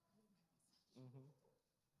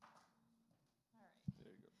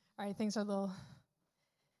All right, things are a little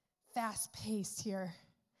fast-paced here.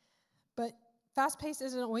 But fast-paced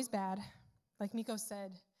isn't always bad. Like Miko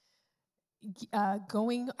said,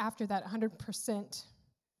 going after that 100%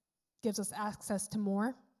 gives us access to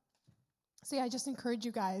more. So yeah, I just encourage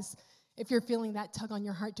you guys, if you're feeling that tug on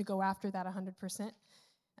your heart, to go after that 100%,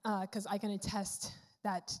 because I can attest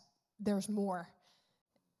that there's more.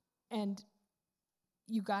 And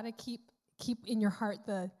you got to keep in your heart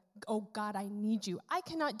oh, God, I need you. I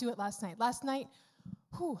cannot do it last night. Last night,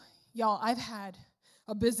 y'all, I've had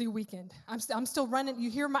a busy weekend. I'm still running. You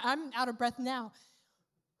hear I'm out of breath now.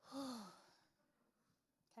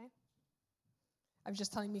 Okay? I was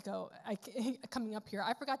just telling Miko, coming up here,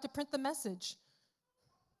 I forgot to print the message.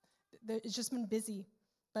 It's just been busy.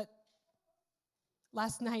 But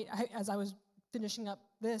last night, as I was finishing up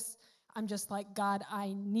this, I'm just like, God,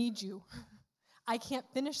 I need you. I can't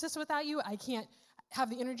finish this without you. I can't have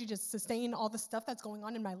the energy to sustain all the stuff that's going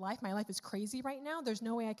on in my life. My life is crazy right now. There's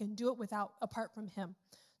no way I can do it apart from him.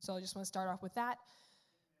 So I just want to start off with that.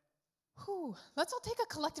 Let's all take a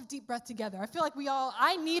collective deep breath together. I feel like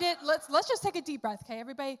I need it. Let's just take a deep breath, okay?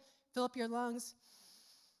 Everybody fill up your lungs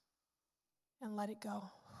and let it go.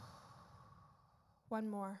 One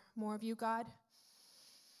more. More of you, God.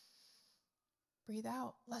 Breathe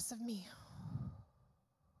out. Less of me.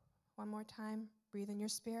 One more time. Breathe in your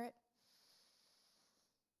spirit.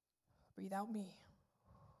 Breathe out me.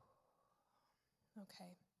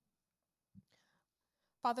 Okay.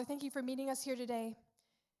 Father, thank you for meeting us here today.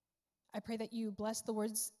 I pray that you bless the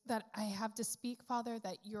words that I have to speak, Father,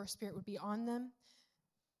 that your spirit would be on them,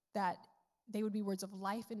 that they would be words of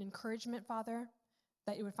life and encouragement, Father,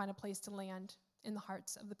 that it would find a place to land in the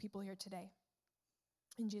hearts of the people here today.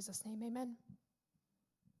 In Jesus' name, amen.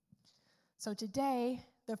 So today,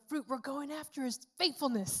 the fruit we're going after is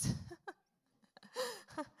faithfulness,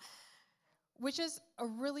 which is a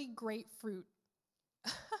really great fruit.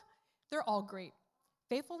 They're all great.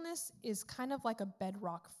 Faithfulness is kind of like a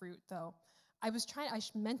bedrock fruit, though. I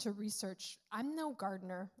meant to research. I'm no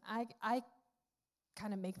gardener. I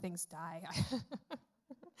kind of make things die. I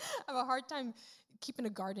have a hard time keeping a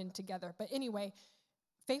garden together. But anyway,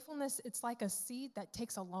 faithfulness, it's like a seed that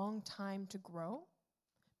takes a long time to grow.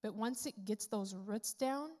 But once it gets those roots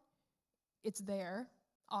down, it's there,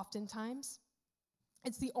 oftentimes.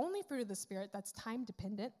 It's the only fruit of the Spirit that's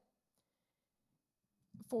time-dependent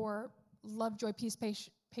for love, joy, peace,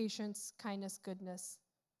 patience, kindness, goodness,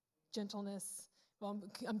 gentleness. Well,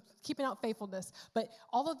 I'm keeping out faithfulness. But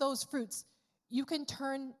all of those fruits, you can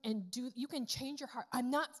turn and you can change your heart. I'm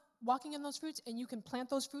not walking in those fruits, and you can plant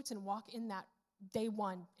those fruits and walk in that day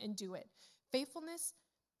one and do it. Faithfulness,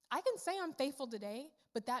 I can say I'm faithful today,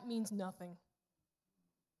 but that means nothing.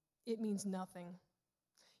 It means nothing.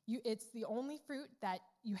 It's the only fruit that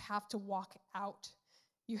you have to walk out.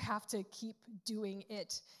 You have to keep doing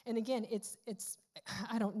it. And again, it's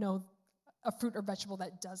I don't know a fruit or vegetable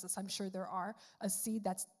that does this. I'm sure there are. A seed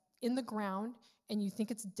that's in the ground and you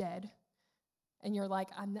think it's dead, and you're like,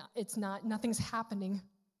 nothing's happening.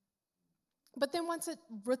 But then once it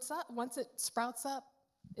roots up, once it sprouts up,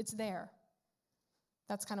 it's there.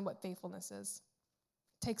 That's kind of what faithfulness is.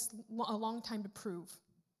 It takes a long time to prove.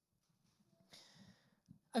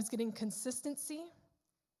 I was getting consistency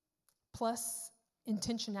plus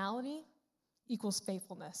intentionality equals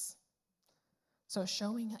faithfulness. So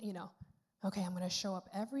showing, okay, I'm going to show up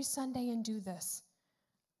every Sunday and do this.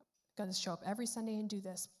 I'm going to show up every Sunday and do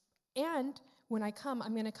this. And when I come,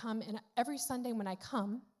 I'm going to come, and every Sunday when I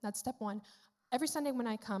come, that's step one, every Sunday when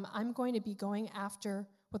I come, I'm going to be going after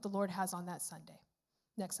what the Lord has on that Sunday,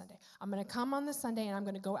 next Sunday. I'm going to come on this Sunday, and I'm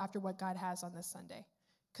going to go after what God has on this Sunday.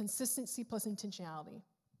 Consistency plus intentionality,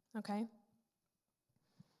 okay?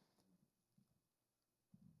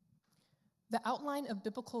 The outline of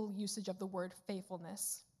biblical usage of the word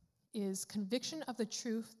faithfulness is conviction of the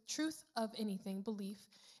truth of anything, belief,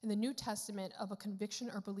 in the New Testament of a conviction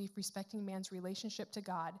or belief respecting man's relationship to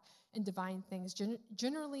God and divine things,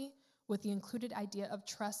 generally with the included idea of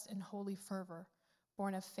trust and holy fervor,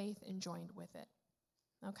 born of faith and joined with it.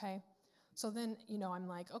 Okay? So then, I'm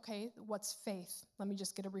like, okay, what's faith? Let me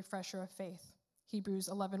just get a refresher of faith. Hebrews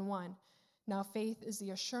 11:1. Now faith is the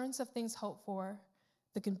assurance of things hoped for,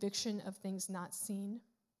 the conviction of things not seen.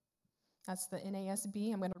 That's the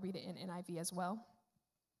NASB. I'm going to read it in NIV as well.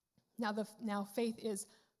 Now faith is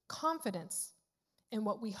confidence in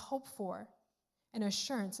what we hope for and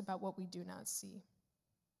assurance about what we do not see.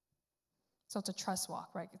 So it's a trust walk,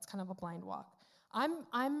 right? It's kind of a blind walk.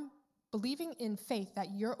 I'm believing in faith that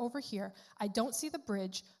you're over here. I don't see the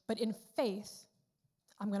bridge, but in faith,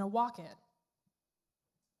 I'm going to walk it.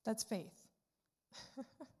 That's faith.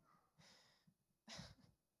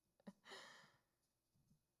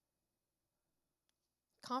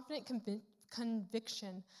 Confident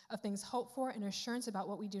conviction of things hoped for and assurance about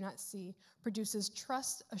what we do not see produces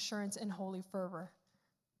trust, assurance, and holy fervor.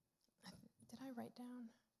 Did I write down?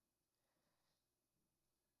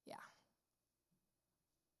 Yeah.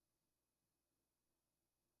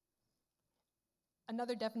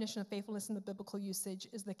 Another definition of faithfulness in the biblical usage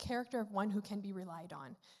is the character of one who can be relied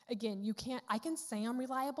on. Again, I can say I'm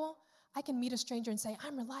reliable. I can meet a stranger and say,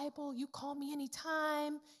 I'm reliable. You call me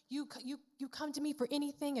anytime. You come to me for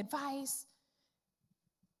anything, advice.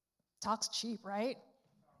 Talk's cheap, right?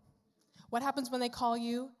 What happens when they call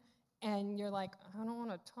you and you're like, I don't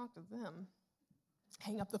want to talk to them?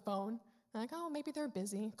 Hang up the phone. Like, oh, maybe they're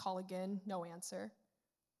busy. Call again, no answer.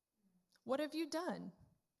 What have you done?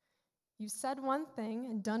 You said one thing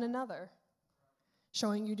and done another,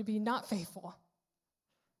 showing you to be not faithful.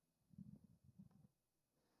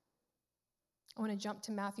 I want to jump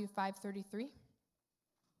to Matthew 5:33.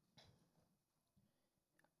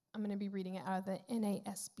 I'm going to be reading it out of the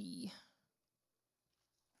NASB.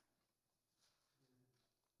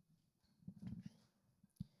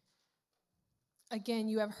 Again,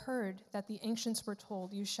 you have heard that the ancients were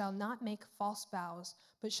told, you shall not make false vows,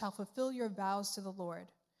 but shall fulfill your vows to the Lord.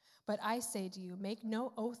 But I say to you, make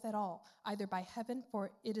no oath at all, either by heaven,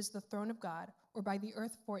 for it is the throne of God, or by the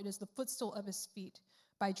earth, for it is the footstool of his feet,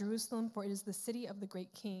 by Jerusalem, for it is the city of the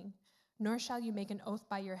great king. Nor shall you make an oath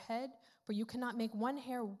by your head, for you cannot make one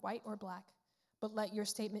hair white or black. But let your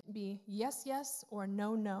statement be yes, yes, or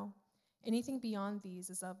no, no. Anything beyond these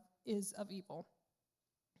is of evil.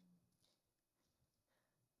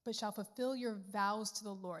 But shall fulfill your vows to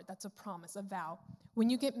the Lord. That's a promise, a vow. When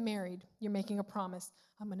you get married, you're making a promise.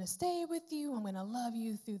 I'm going to stay with you. I'm going to love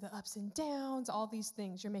you through the ups and downs, all these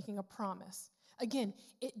things. You're making a promise. Again,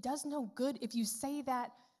 it does no good if you say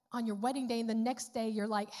that on your wedding day and the next day you're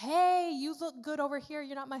like, hey, you look good over here.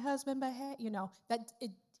 You're not my husband, but hey,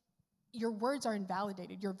 your words are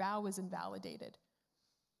invalidated. Your vow is invalidated.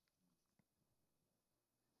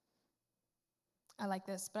 I like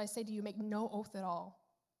this, but I say to you, make no oath at all.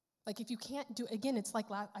 Like if you can't do, again, it's like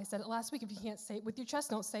I said it last week, if you can't say it with your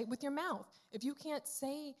chest, don't say it with your mouth. If you can't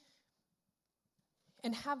say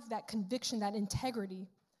and have that conviction, that integrity,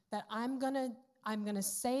 that I'm gonna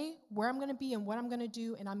say where I'm gonna be and what I'm gonna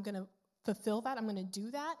do, and I'm gonna fulfill that, I'm gonna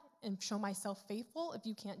do that and show myself faithful. If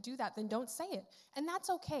you can't do that, then don't say it. And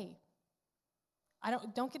that's okay.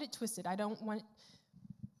 Don't get it twisted. I don't want,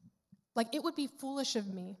 like it would be foolish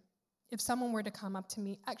of me if someone were to come up to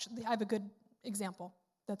me. Actually, I have a good example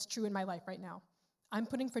that's true in my life right now. I'm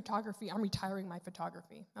retiring my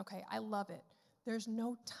photography, okay? I love it. There's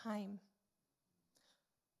no time.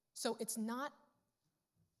 So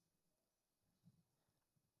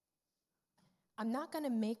I'm not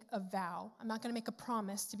gonna make a vow, I'm not gonna make a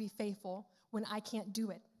promise to be faithful when I can't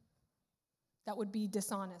do it. That would be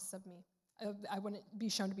dishonest of me. I wouldn't be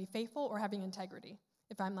shown to be faithful or having integrity.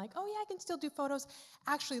 If I'm like, oh yeah, I can still do photos.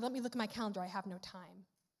 Actually, let me look at my calendar, I have no time.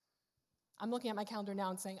 I'm looking at my calendar now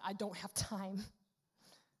and saying, I don't have time.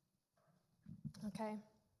 Okay?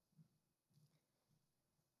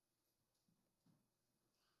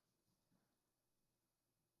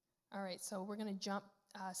 All right, so we're going to jump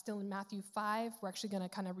still in Matthew 5. We're actually going to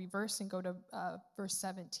kind of reverse and go to verse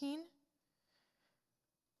 17.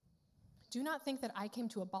 Do not think that I came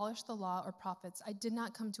to abolish the law or prophets. I did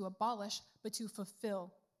not come to abolish, but to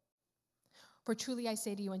fulfill. For truly I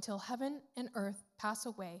say to you, until heaven and earth pass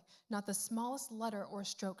away, not the smallest letter or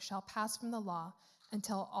stroke shall pass from the law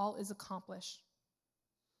until all is accomplished.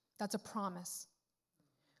 That's a promise.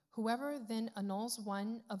 Whoever then annuls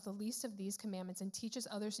one of the least of these commandments and teaches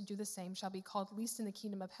others to do the same shall be called least in the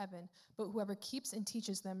kingdom of heaven. But whoever keeps and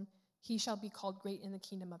teaches them, he shall be called great in the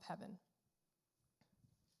kingdom of heaven.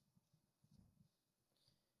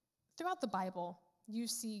 Throughout the Bible, you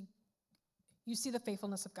see the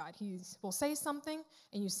faithfulness of God. He will say something,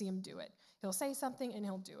 and you see him do it. He'll say something, and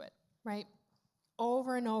he'll do it, right?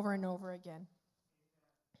 Over and over and over again.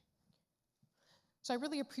 So I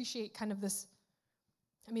really appreciate kind of this.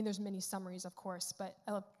 I mean, there's many summaries, of course, but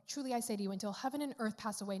truly I say to you, until heaven and earth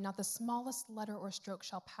pass away, not the smallest letter or stroke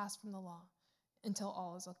shall pass from the law until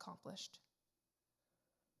all is accomplished.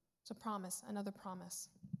 It's a promise, another promise.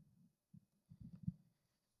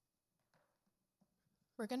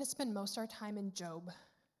 We're going to spend most of our time in Job.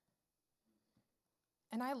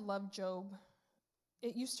 And I love Job.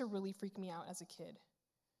 It used to really freak me out as a kid.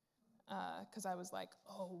 Because I was like,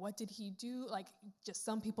 oh, what did he do? Like, just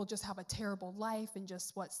some people just have a terrible life and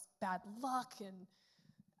just what's bad luck. And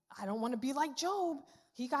I don't want to be like Job.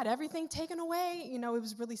 he got everything taken away. You know, it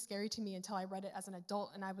was really scary to me until I read it as an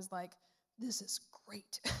adult, and I was like, this is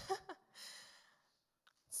great.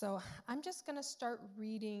 So I'm just going to start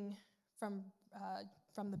reading from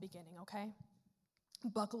the beginning, okay?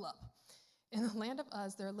 Buckle up. In the land of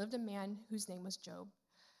Uz, there lived a man whose name was Job.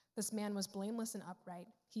 This man was blameless and upright.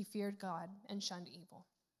 He feared God and shunned evil.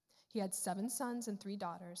 He had 7 sons and 3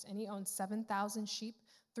 daughters, and he owned 7,000 sheep,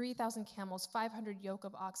 3,000 camels, 500 yoke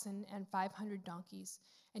of oxen, and 500 donkeys,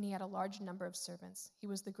 and he had a large number of servants. He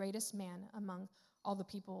was the greatest man among all the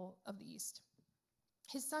people of the East.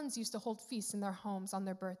 His sons used to hold feasts in their homes on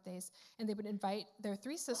their birthdays, and they would invite their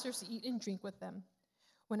 3 sisters to eat and drink with them.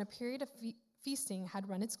 When a period of feasting had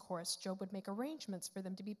run its course, Job would make arrangements for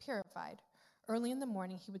them to be purified. Early in the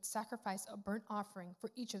morning, he would sacrifice a burnt offering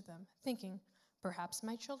for each of them, thinking, perhaps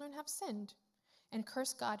my children have sinned, and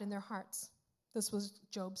curse God in their hearts. This was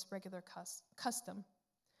Job's regular custom.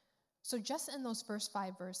 So just in those first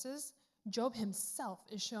 5 verses, Job himself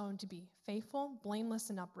is shown to be faithful, blameless,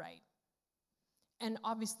 and upright. And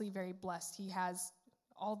obviously very blessed. He has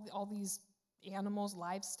all these animals,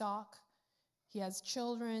 livestock. He has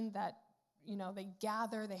children that, you know, they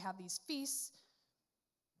gather, they have these feasts.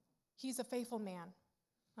 He's a faithful man,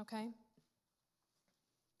 okay?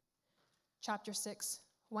 Chapter 6.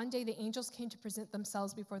 One day the angels came to present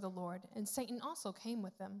themselves before the Lord, and Satan also came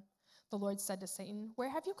with them. The Lord said to Satan, where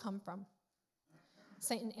have you come from?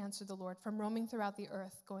 Satan answered the Lord, from roaming throughout the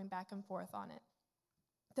earth, going back and forth on it.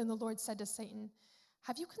 Then the Lord said to Satan,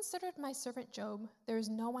 have you considered my servant Job? There is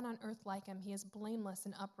no one on earth like him. He is blameless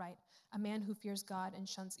and upright, a man who fears God and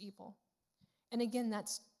shuns evil. And again,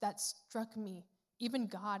 that struck me. Even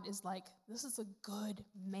God is like, this is a good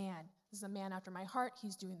man. This is a man after my heart.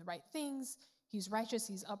 He's doing the right things. He's righteous.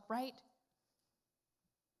 He's upright.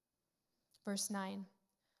 Verse 9.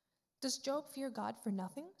 Does Job fear God for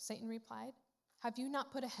nothing? Satan replied. Have you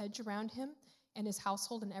not put a hedge around him and his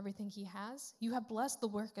household and everything he has? You have blessed the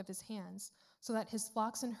work of his hands, so that his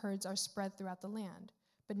flocks and herds are spread throughout the land.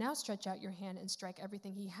 But now stretch out your hand and strike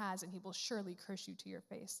everything he has, and he will surely curse you to your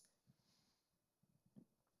face.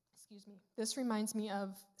 Excuse me. This reminds me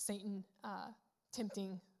of Satan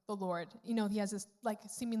tempting the Lord. You know, he has this like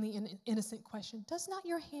seemingly innocent question. Does not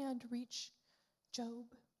your hand reach Job?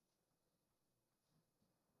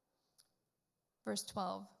 Verse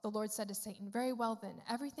 12, the Lord said to Satan, very well then,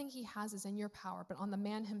 everything he has is in your power, but on the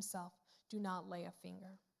man himself do not lay a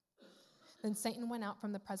finger. Then Satan went out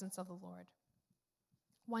from the presence of the Lord.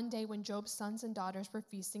 One day when Job's sons and daughters were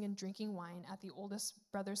feasting and drinking wine at the oldest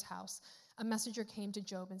brother's house, a messenger came to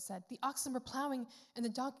Job and said, the oxen were plowing and the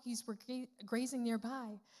donkeys were grazing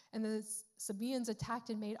nearby, and the Sabaeans attacked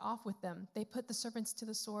and made off with them. They put the servants to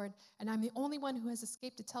the sword, and I'm the only one who has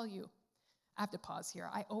escaped to tell you. I have to pause here.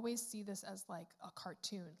 I always see this as like a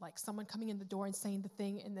cartoon, like someone coming in the door and saying the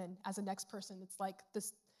thing, and then as the next person, it's like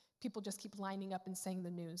this. People just keep lining up and saying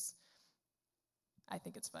the news. I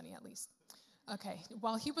think it's funny, at least. Okay,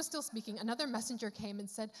 while he was still speaking, another messenger came and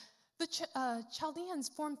said, the Chaldeans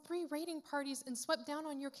formed 3 raiding parties and swept down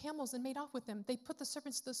on your camels and made off with them. They put the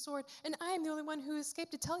servants to the sword, and I am the only one who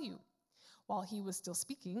escaped to tell you. While he was still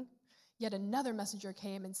speaking, yet another messenger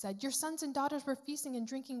came and said, your sons and daughters were feasting and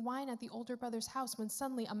drinking wine at the older brother's house when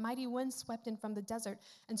suddenly a mighty wind swept in from the desert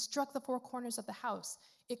and struck the 4 corners of the house.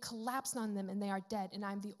 It collapsed on them, and they are dead, and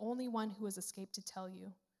I'm the only one who has escaped to tell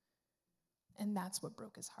you. And that's what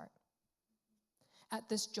broke his heart. At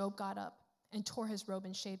this, Job got up and tore his robe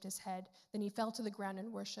and shaved his head. Then he fell to the ground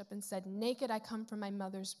in worship and said, naked I come from my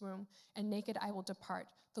mother's womb, and naked I will depart.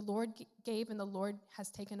 The Lord gave, and the Lord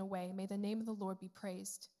has taken away. May the name of the Lord be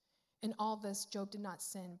praised. In all this, Job did not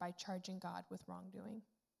sin by charging God with wrongdoing.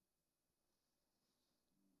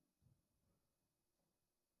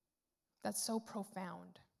 That's so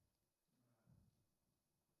profound.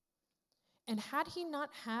 And had he not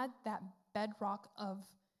had that bedrock of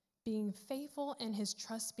being faithful and his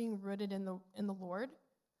trust being rooted in the Lord,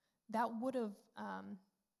 that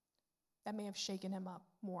may have shaken him up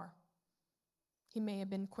more. He may have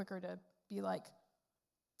been quicker to be like,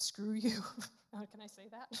 screw you. How can I say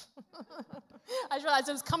that? I just realized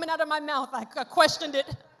it was coming out of my mouth. I questioned it.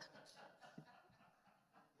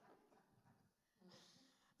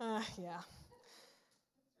 Yeah.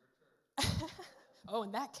 Oh,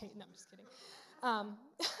 in that case, no, I'm just kidding.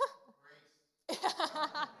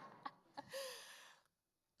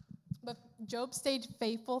 But Job stayed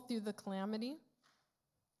faithful through the calamity.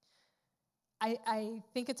 I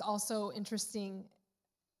think it's also interesting.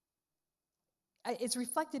 It's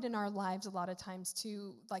reflected in our lives a lot of times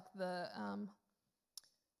too, like the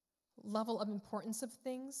level of importance of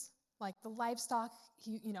things. Like the livestock,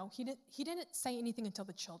 he didn't say anything until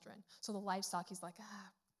the children. So the livestock, he's like,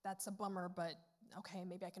 that's a bummer, but okay,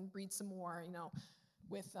 maybe I can breed some more,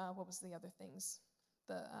 with, what was the other things?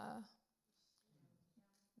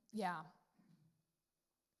 Yeah.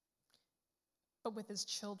 But with his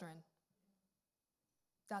children,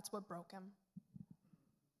 that's what broke him.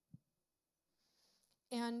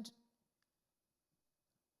 And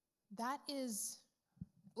that is,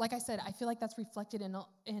 like I said, I feel like that's reflected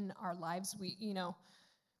in our lives. We,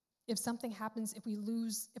 if something happens,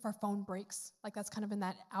 if our phone breaks, like that's kind of in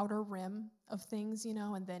that outer rim of things,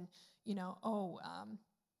 and then,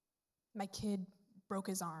 my kid broke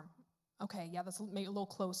his arm. Okay, yeah, that's maybe a little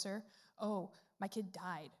closer. Oh, my kid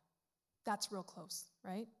died. That's real close,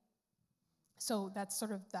 right? So that's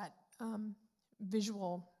sort of that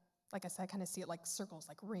visual, like I said, I kind of see it like circles,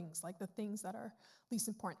 like rings, like the things that are least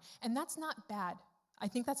important. And that's not bad. I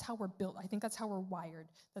think that's how we're built. I think that's how we're wired,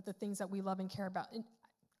 that the things that we love and care about, and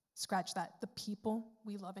scratch that, the people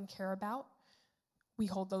we love and care about, we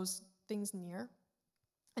hold those things near.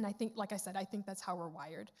 And I think, like I said, I think that's how we're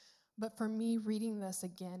wired. But for me, reading this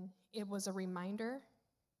again, it was a reminder.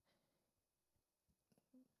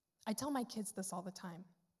 I tell my kids this all the time.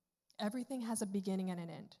 Everything has a beginning and an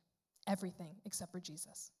end. Everything except for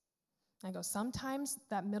Jesus. I go, sometimes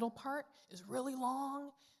that middle part is really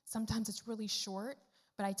long, sometimes it's really short,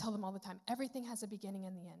 but I tell them all the time, everything has a beginning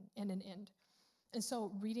and an end. And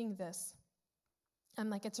so reading this, I'm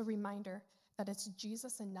like, it's a reminder that it's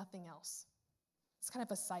Jesus and nothing else. It's kind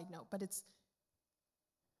of a side note, but it's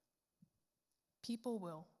people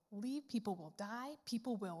will leave, people will die,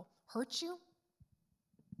 people will hurt you,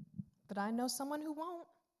 but I know someone who won't.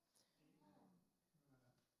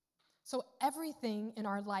 So everything in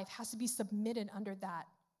our life has to be submitted under that.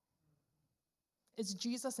 It's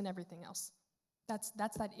Jesus and everything else. That's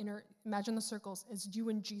that inner, imagine the circles, it's you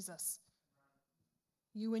and Jesus.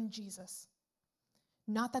 You and Jesus.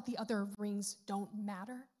 Not that the other rings don't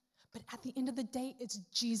matter, but at the end of the day, it's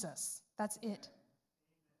Jesus. That's it.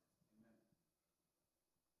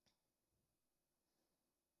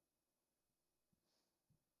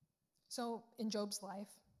 So in Job's life,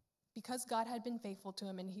 because God had been faithful to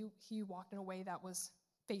him and he walked in a way that was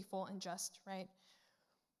faithful and just, right?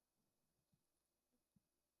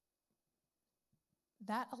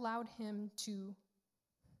 That allowed him to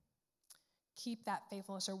keep that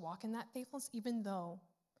faithfulness or walk in that faithfulness even though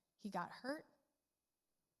he got hurt.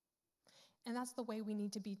 And that's the way we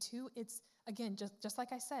need to be too. It's, again, just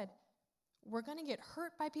like I said, we're going to get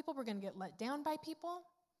hurt by people. We're going to get let down by people.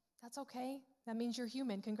 That's okay. That means you're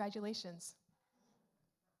human. Congratulations.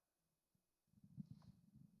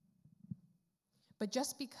 But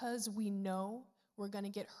just because we know we're going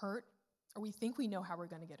to get hurt, or we think we know how we're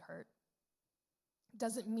going to get hurt,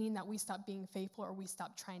 doesn't mean that we stop being faithful or we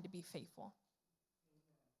stop trying to be faithful.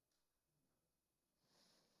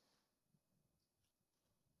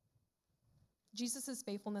 Jesus'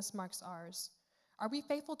 faithfulness marks ours. Are we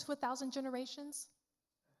faithful to 1,000 generations?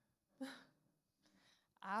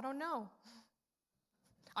 I don't know.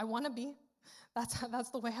 I want to be. That's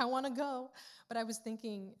the way I want to go. But I was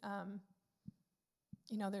thinking,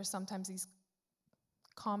 there's sometimes these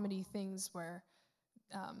comedy things where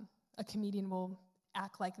a comedian will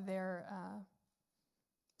act like they're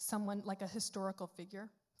someone, like a historical figure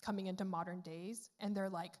coming into modern days, and they're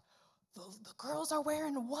like, the girls are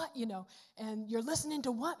wearing what, and you're listening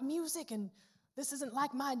to what music, and this isn't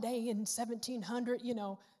like my day in 1700,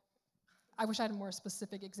 I wish I had a more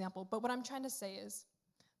specific example, but what I'm trying to say is,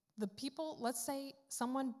 the people, let's say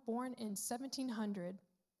someone born in 1700,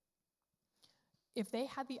 if they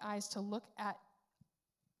had the eyes to look at,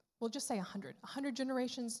 we'll just say 100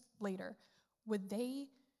 generations later, would they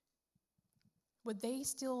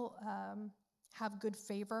still have good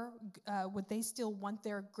favor? Would they still want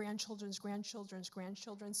their grandchildren's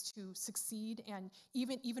to succeed? And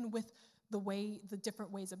even with the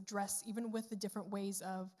different ways of dress, even with the different ways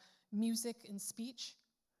of music and speech,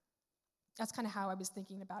 that's kind of how I was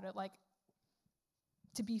thinking about it. Like,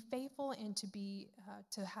 to be faithful and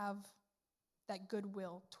to have that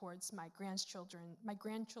goodwill towards my grandchildren, my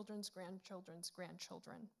grandchildren's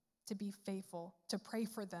grandchildren, to be faithful, to pray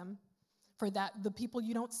for them, for the people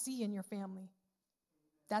you don't see in your family.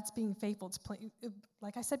 That's being faithful. It's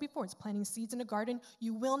like I said before, it's planting seeds in a garden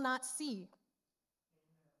you will not see.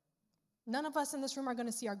 None of us in this room are going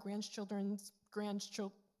to see our grandchildren's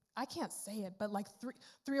grandchildren. I can't say it, but like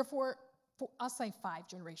three or four, I'll say 5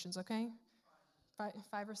 generations, okay?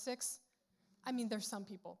 Five or 6. I mean, there's some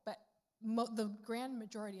people, but the grand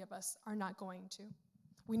majority of us are not going to.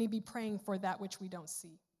 We need to be praying for that which we don't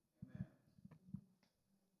see.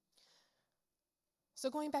 So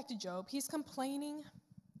going back to Job, he's complaining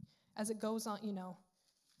as it goes on,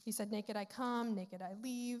 He said, naked I come, naked I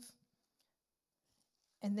leave.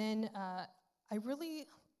 And then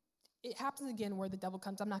it happens again where the devil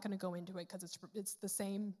comes. I'm not going to go into it because it's the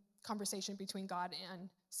same conversation between God and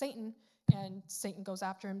Satan goes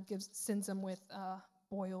after him, sends him with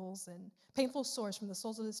boils and painful sores from the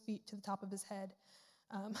soles of his feet to the top of his head.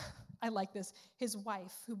 I like this. His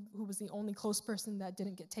wife, who was the only close person that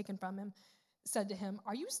didn't get taken from him, said to him,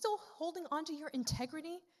 "Are you still holding on to your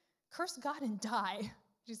integrity? Curse God and die."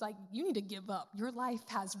 She's like, "You need to give up. Your life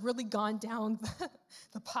has really gone down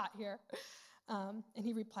the pot here." And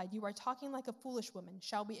he replied, "You are talking like a foolish woman.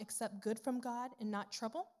 Shall we accept good from God and not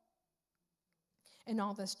trouble?" In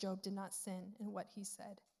all this, Job did not sin in what he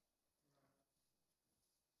said.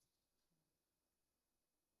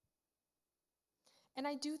 And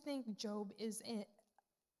I do think Job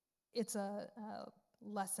it's a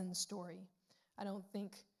lesson story. I don't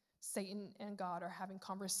think Satan and God are having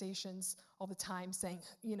conversations all the time saying,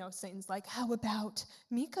 Satan's like, "How about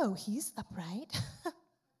Miko? He's upright."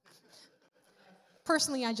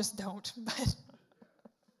 Personally, I just don't. But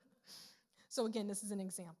so again, this is an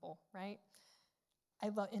example, right?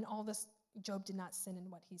 In all this, Job did not sin in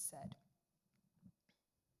what he said.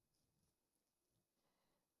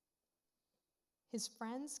 His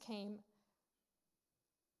friends came.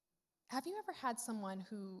 Have you ever had someone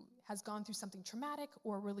who has gone through something traumatic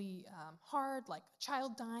or really hard, like a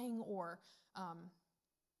child dying or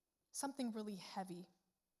something really heavy?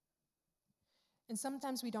 And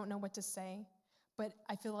sometimes we don't know what to say, but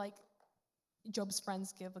I feel like Job's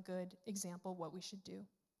friends give a good example of what we should do.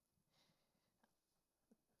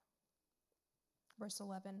 Verse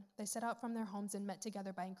 11, they set out from their homes and met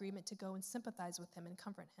together by agreement to go and sympathize with him and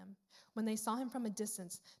comfort him. When they saw him from a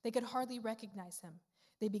distance, they could hardly recognize him.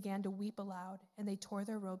 They began to weep aloud, and they tore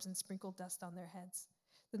their robes and sprinkled dust on their heads.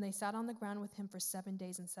 Then they sat on the ground with him for 7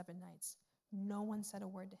 days and 7 nights. No one said a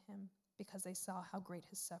word to him because they saw how great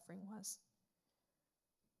his suffering was.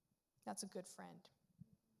 That's a good friend.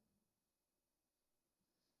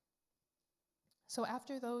 So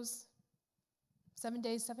after those 7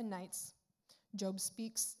 days, 7 nights, Job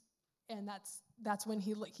speaks, and that's when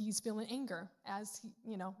he's feeling anger, as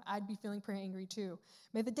I'd be feeling pretty angry too.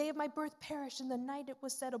 "May the day of my birth perish, and the night it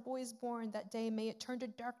was said a boy is born. That day may it turn to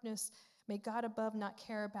darkness. May God above not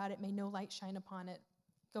care about it. May no light shine upon it."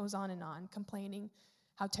 Goes on and on, complaining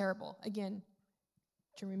how terrible. Again,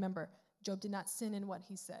 to remember, Job did not sin in what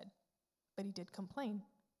he said, but he did complain.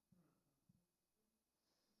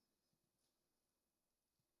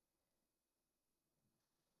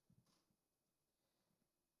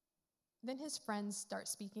 Then his friends start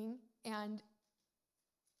speaking, and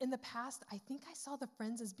in the past, I think I saw the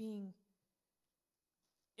friends as being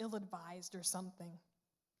ill-advised or something.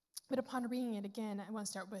 But upon reading it again, I want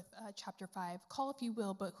to start with chapter 5. "Call if you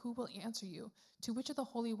will, but who will answer you? To which of the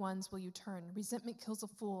holy ones will you turn? Resentment kills a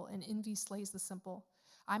fool, and envy slays the simple.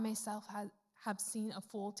 I myself have seen a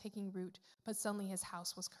fool taking root, but suddenly his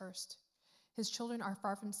house was cursed. His children are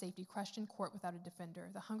far from safety, crushed in court without a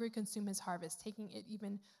defender. The hungry consume his harvest, taking it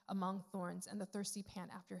even among thorns, and the thirsty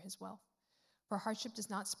pant after his wealth. For hardship does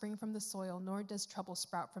not spring from the soil, nor does trouble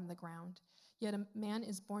sprout from the ground. Yet a man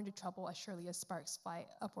is born to trouble as surely as sparks fly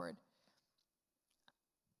upward."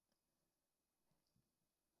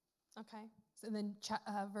 Okay, so then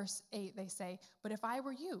verse 8, they say, "But if I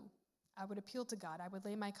were you, I would appeal to God. I would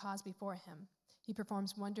lay my cause before him. He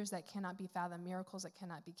performs wonders that cannot be fathomed, miracles that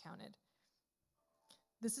cannot be counted."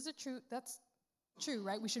 That's true,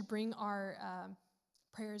 right? We should bring our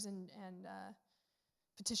prayers and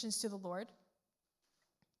petitions to the Lord.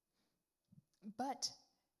 But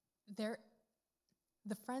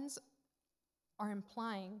the friends are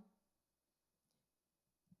implying,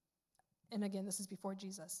 and again, this is before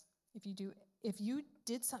Jesus, if you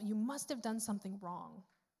did something, you must have done something wrong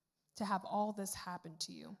to have all this happen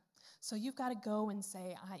to you. So you've got to go and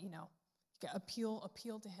say,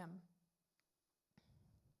 appeal to him.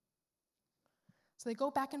 So they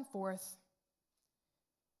go back and forth.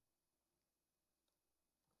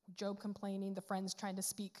 Job complaining, the friends trying to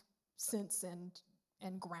speak sense and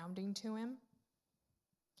grounding to him.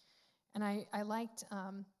 And I liked,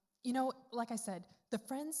 like I said, the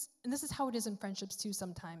friends, and this is how it is in friendships too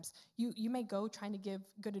sometimes. You may go trying to give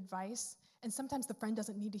good advice, and sometimes the friend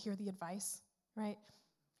doesn't need to hear the advice, right?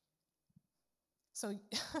 So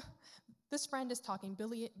this friend is talking,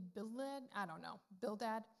 Bildad,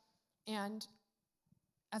 and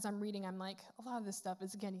as I'm reading, I'm like, a lot of this stuff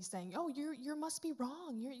is, again, he's saying, "Oh, you must be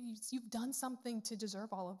wrong. You've done something to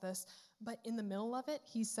deserve all of this." But in the middle of it,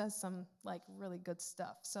 he says some really good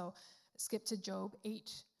stuff. So skip to Job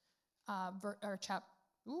 8,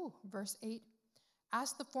 verse 8.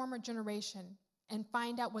 Ask the former generation and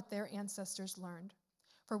find out what their ancestors learned.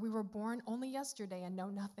 For we were born only yesterday and know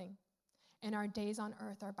nothing, and our days on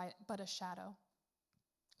earth are but a shadow.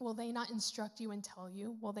 Will they not instruct you and tell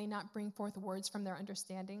you? Will they not bring forth words from their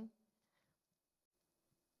understanding?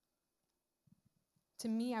 To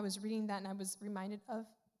me, I was reading that and I was reminded of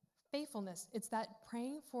faithfulness. It's that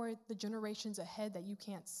praying for the generations ahead that you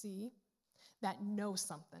can't see, that know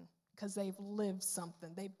something, because they've lived something,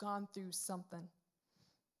 they've gone through something.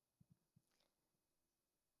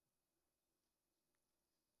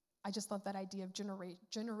 I just love that idea of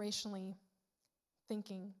generationally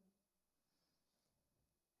thinking.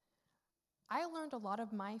 I learned a lot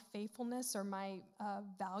of my faithfulness or my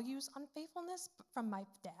values on faithfulness from my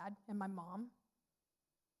dad and my mom.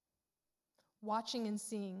 Watching and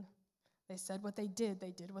seeing. They said what they did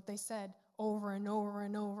what they said over and over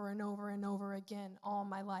and over and over and over again all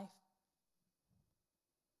my life.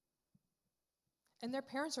 And their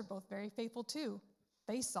parents are both very faithful too.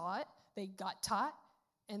 They saw it, they got taught,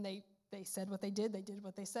 and they said what they did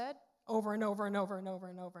what they said over and over and over and over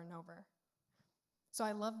and over and over. So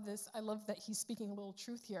I love this. I love that he's speaking a little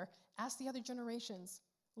truth here. Ask the other generations.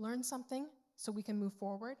 Learn something so we can move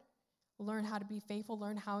forward. Learn how to be faithful.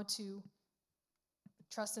 Learn how to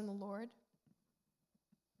trust in the Lord.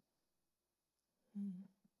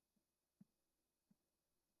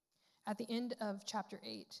 At the end of chapter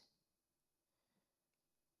 8.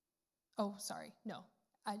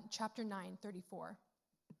 Chapter 9, 34.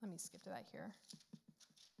 Let me skip to that here.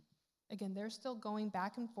 Again, they're still going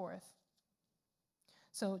back and forth.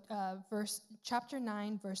 So chapter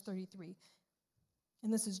 9, verse 33.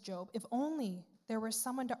 And this is Job. If only there were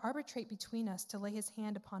someone to arbitrate between us, to lay his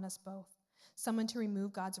hand upon us both. Someone to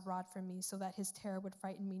remove God's rod from me so that his terror would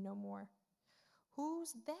frighten me no more.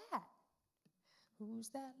 Who's that? Who's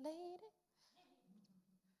that lady?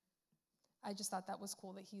 I just thought that was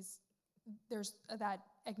cool that there's that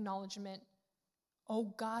acknowledgement.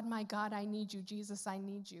 Oh God, my God, I need you. Jesus, I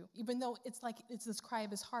need you. Even though it's like it's this cry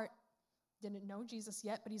of his heart. Didn't know Jesus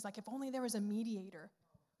yet, but he's like, if only there was a mediator.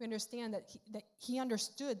 We understand that he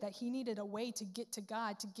understood that he needed a way to get to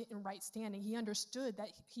God, to get in right standing. He understood that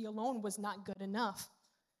he alone was not good enough.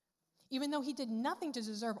 Even though he did nothing to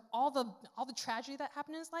deserve all the tragedy that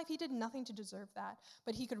happened in his life, he did nothing to deserve that.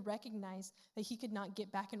 But he could recognize that he could not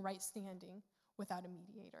get back in right standing without a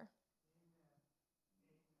mediator.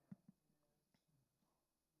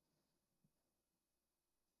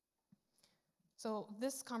 So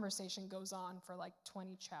this conversation goes on for like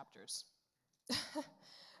 20 chapters.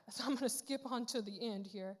 So I'm going to skip on to the end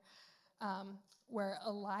here, where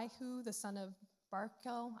Elihu, the son of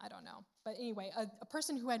Barkel, I don't know. But anyway, a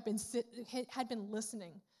person who had been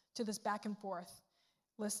listening to this back and forth,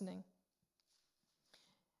 listening.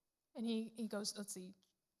 And he goes, let's see,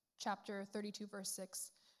 chapter 32, verse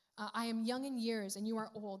 6. I am young in years and you are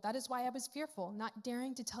old. That is why I was fearful, not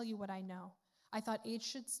daring to tell you what I know. I thought age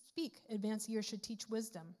should speak, advanced years should teach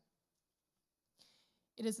wisdom.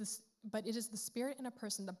 But it is the spirit in a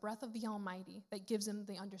person, the breath of the Almighty, that gives him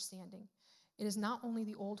the understanding. It is not only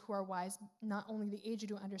the old who are wise, not only the aged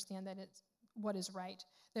who understand that it's what is right.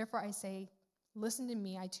 Therefore I say, listen to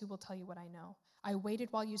me, I too will tell you what I know. I waited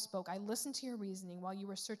while you spoke. I listened to your reasoning while you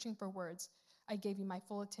were searching for words. I gave you my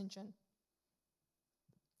full attention.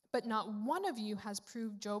 But not one of you has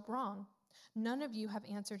proved Job wrong. None of you have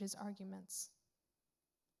answered his arguments.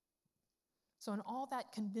 So in all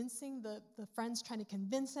that convincing, the friends trying to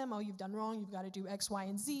convince him, oh, you've done wrong, you've got to do X, Y,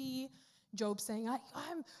 and Z. Job saying,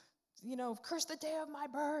 I'm curse the day of my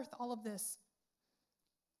birth, all of this.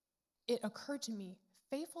 It occurred to me,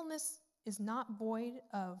 faithfulness is not void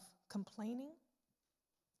of complaining,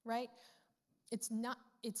 right?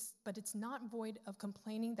 But it's not void of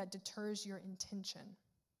complaining that deters your intention.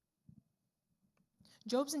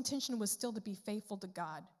 Job's intention was still to be faithful to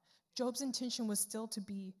God. Job's intention was still to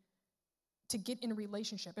get in a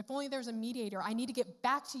relationship. If only there's a mediator, I need to get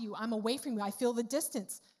back to you. I'm away from you. I feel the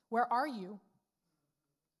distance. Where are you?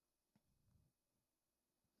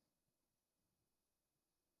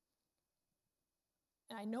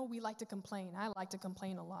 And I know we like to complain. I like to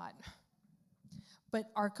complain a lot.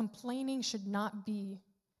 But our complaining should not be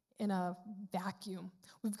in a vacuum.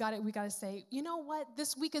 We got to say, you know what?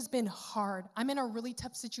 This week has been hard. I'm in a really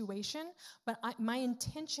tough situation, but my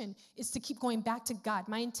intention is to keep going back to God.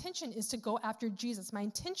 My intention is to go after Jesus. My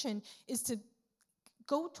intention is to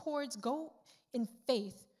go in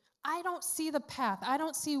faith. I don't see the path. I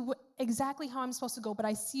don't see exactly how I'm supposed to go, but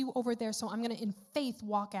I see you over there, so I'm going to, in faith,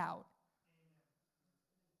 walk out.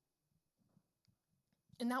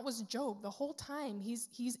 And that was Job. The whole time,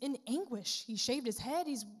 he's in anguish. He shaved his head.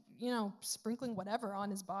 He's sprinkling whatever on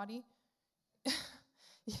his body.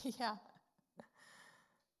 Yeah.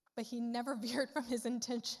 But he never veered from his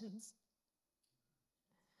intentions.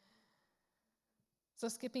 So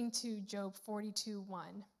skipping to Job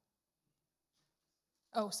 42:1.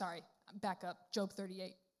 Oh, sorry, back up, Job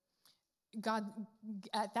 38. God,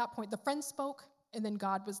 at that point, the friend spoke, and then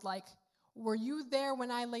God was like, were you there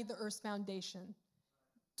when I laid the earth's foundation?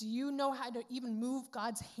 Do you know how to even move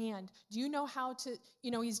God's hand? Do you know how to,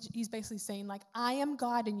 he's basically saying, like, I am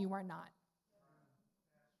God and you are not.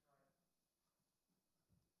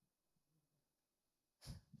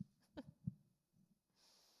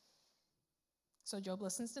 So Job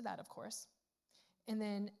listens to that, of course. And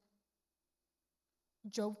then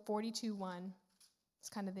Job 42:1 is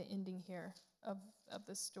kind of the ending here of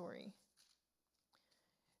the story.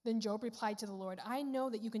 Then Job replied to the Lord, I know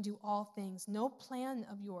that you can do all things. No plan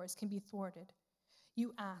of yours can be thwarted.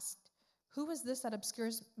 You asked, who is this that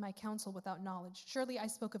obscures my counsel without knowledge? Surely I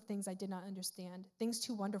spoke of things I did not understand, things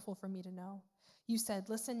too wonderful for me to know. You said,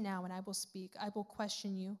 listen now, and I will speak. I will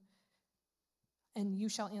question you, and you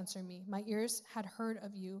shall answer me. My ears had heard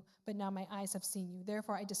of you, but now my eyes have seen you.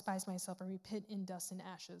 Therefore I despise myself and repent in dust and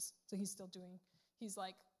ashes. So he's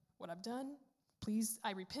like, what I've done, please,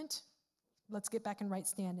 I repent. Let's get back in right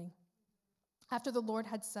standing. After the Lord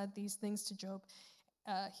had said these things to Job,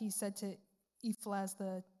 he said to Eliphaz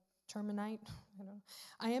the Temanite,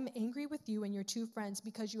 I am angry with you and your two friends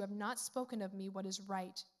because you have not spoken of me what is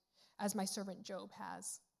right, as my servant Job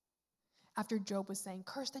has. After Job was saying,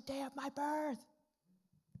 curse the day of my birth,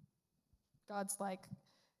 God's like,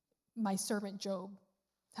 my servant Job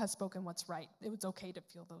has spoken what's right. It was okay to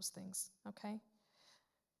feel those things, okay?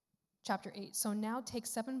 Chapter 8, so now take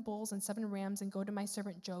 7 bulls and 7 rams and go to my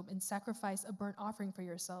servant Job and sacrifice a burnt offering for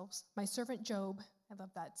yourselves. My servant Job, I love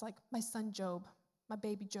that. It's like my son Job, my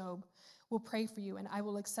baby Job, will pray for you, and I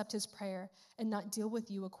will accept his prayer and not deal with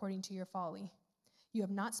you according to your folly. You have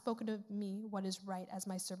not spoken of me what is right, as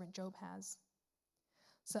my servant Job has.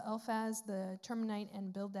 So Eliphaz the Temanite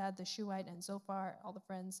and Bildad the Shuhite and Zophar, all the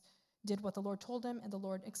friends, did what the Lord told him, and the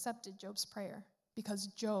Lord accepted Job's prayer because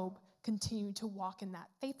Job continued to walk in that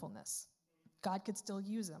faithfulness. God could still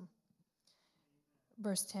use him.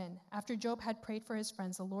 Verse 10, after Job had prayed for his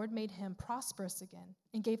friends, the Lord made him prosperous again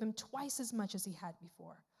and gave him twice as much as he had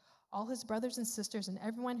before. All his brothers and sisters and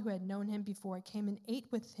everyone who had known him before came and ate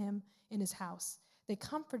with him in his house. They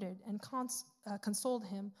comforted and consoled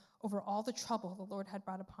him over all the trouble the Lord had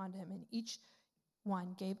brought upon him, and each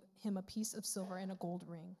one gave him a piece of silver and a gold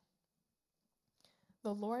ring.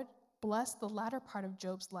 The Lord blessed the latter part of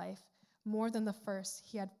Job's life more than the first.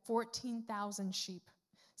 He had 14,000 sheep,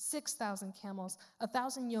 6,000 camels,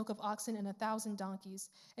 1,000 yoke of oxen, and 1,000 donkeys.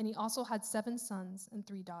 And he also had 7 sons and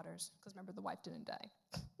 3 daughters, because remember, the wife didn't die.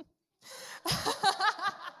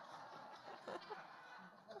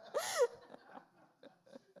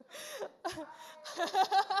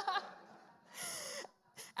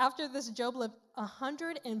 After this, Job lived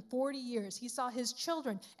 140 years. He saw his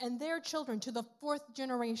children and their children to the 4th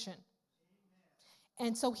generation.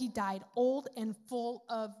 And so he died old and full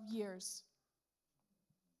of years.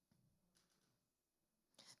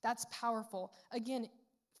 That's powerful. Again,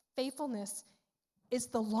 faithfulness is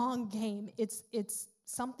the long game. It's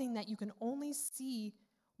something that you can only see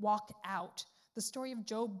walked out. The story of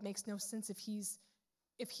Job makes no sense if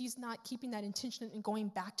he's not keeping that intention and going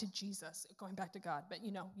back to Jesus, going back to God. But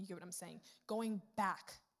you get what I'm saying. Going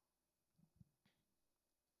back.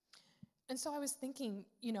 And so I was thinking,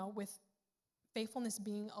 with faithfulness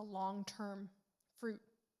being a long-term fruit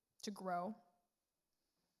to grow,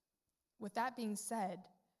 with that being said,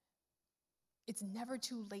 it's never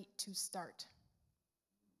too late to start.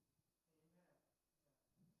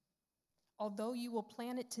 Although you will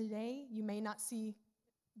plant it today, you may not see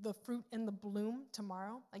the fruit and the bloom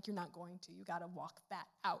tomorrow. Like, you're not going to. You got to walk that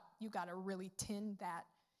out. You got to really tend that.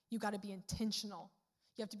 You got to be intentional.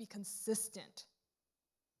 You have to be consistent.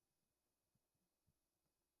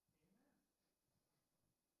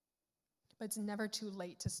 But it's never too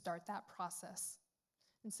late to start that process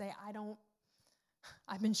and say,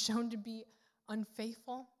 I've been shown to be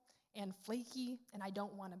unfaithful and flaky, and I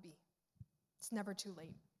don't want to be. It's never too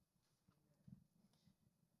late.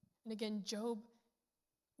 And again, Job,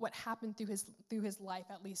 what happened through his life,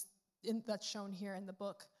 at least that's shown here in the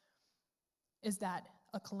book, is that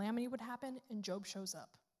a calamity would happen and Job shows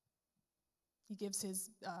up. He gives his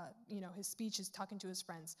speech, is talking to his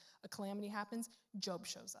friends. A calamity happens, Job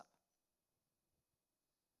shows up.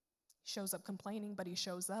 He shows up complaining, but he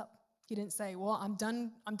shows up. He didn't say, well, I'm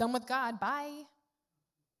done with God, bye.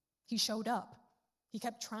 He showed up. He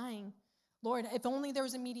kept trying. Lord, if only there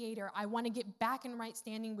was a mediator. I want to get back in right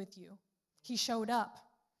standing with you. He showed up.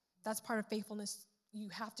 That's part of faithfulness. You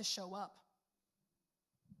have to show up.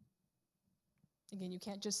 Again, you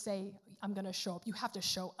can't just say, I'm going to show up. You have to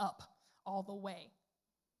show up all the way.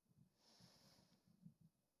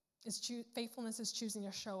 Faithfulness is choosing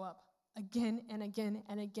to show up again and again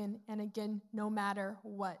and again and again, no matter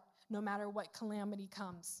what calamity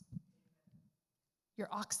comes. Your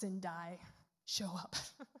oxen die, show up.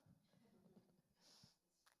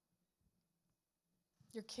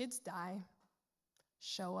 Your kids die,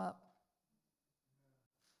 show up.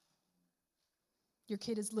 Your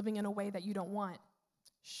kid is living in a way that you don't want,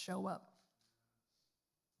 show up.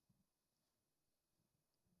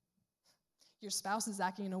 Your spouse is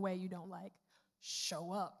acting in a way you don't like,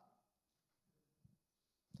 show up.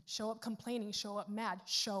 Show up complaining, show up mad,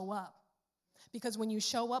 show up. Because when you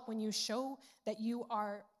show up, when you show that you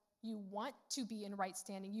want to be in right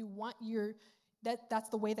standing, that's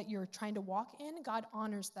the way that you're trying to walk in, God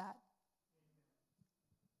honors that.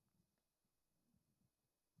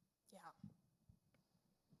 Yeah.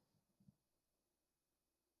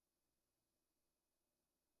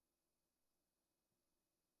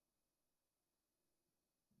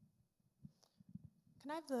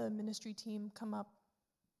 Can I have the ministry team come up?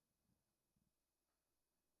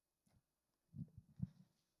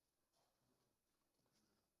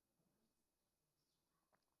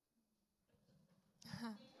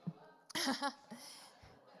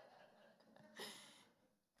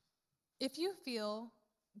 If you feel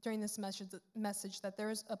during this message that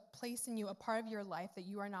there is a place in you, a part of your life that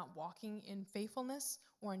you are not walking in faithfulness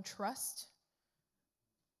or in trust,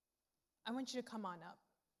 I want you to come on up.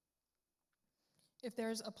 If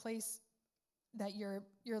there's a place that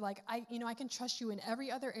you're like, I can trust you in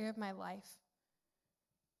every other area of my life,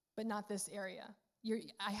 but not this area. You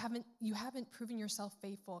haven't proven yourself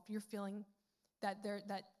faithful. If you're feeling that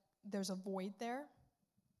there's a void there,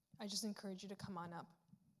 I just encourage you to come on up.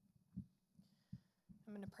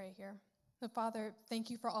 I'm going to pray here. So Father, thank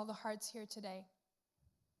you for all the hearts here today.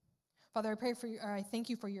 Father, I thank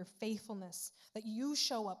you for your faithfulness, that you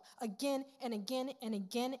show up again and again and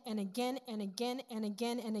again and again and again and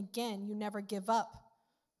again and again. You never give up.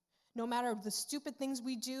 No matter the stupid things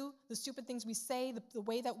we do, the stupid things we say, the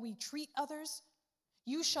way that we treat others,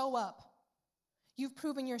 you show up. You've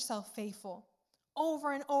proven yourself faithful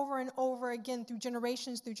over and over and over again through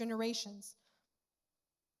generations.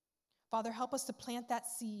 Father, help us to plant that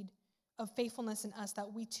seed of faithfulness in us,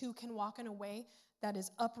 that we too can walk in a way that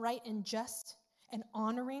is upright and just and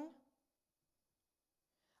honoring.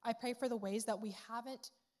 I pray for the ways that we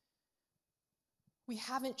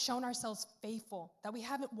haven't shown ourselves faithful, that we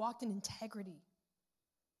haven't walked in integrity.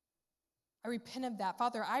 I repent of that.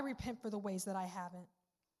 Father, I repent for the ways that I haven't.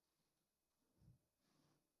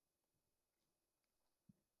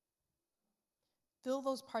 Fill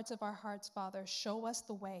those parts of our hearts, Father. Show us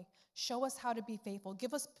the way. Show us how to be faithful.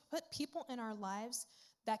 Put people in our lives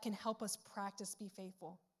that can help us practice be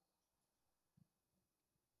faithful.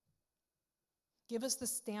 Give us the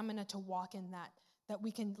stamina to walk in that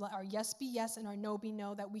we can let our yes be yes and our no be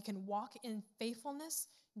no, that we can walk in faithfulness,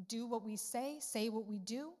 do what we say what we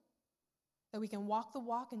do, that we can walk the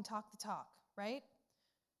walk and talk the talk, right?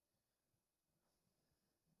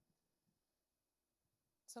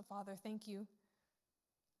 So, Father, thank you.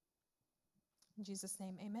 In Jesus'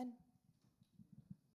 name, amen.